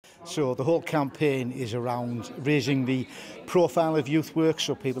So the whole campaign is around raising the profile of youth work,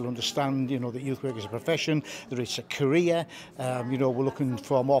 so people understand, that youth work is a profession, that it's a career. We're looking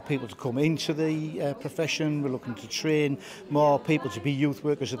for more people to come into the profession. We're looking to train more people to be youth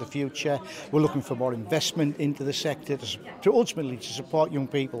workers of the future. We're looking for more investment into the sector to ultimately to support young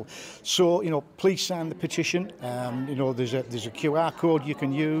people. So, please sign the petition. There's a QR code you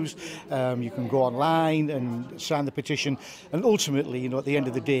can use. You can go online and sign the petition. And ultimately, at the end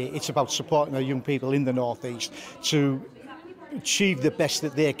of the day, it's about supporting our young people in the North East to achieve the best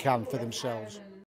that they can for themselves.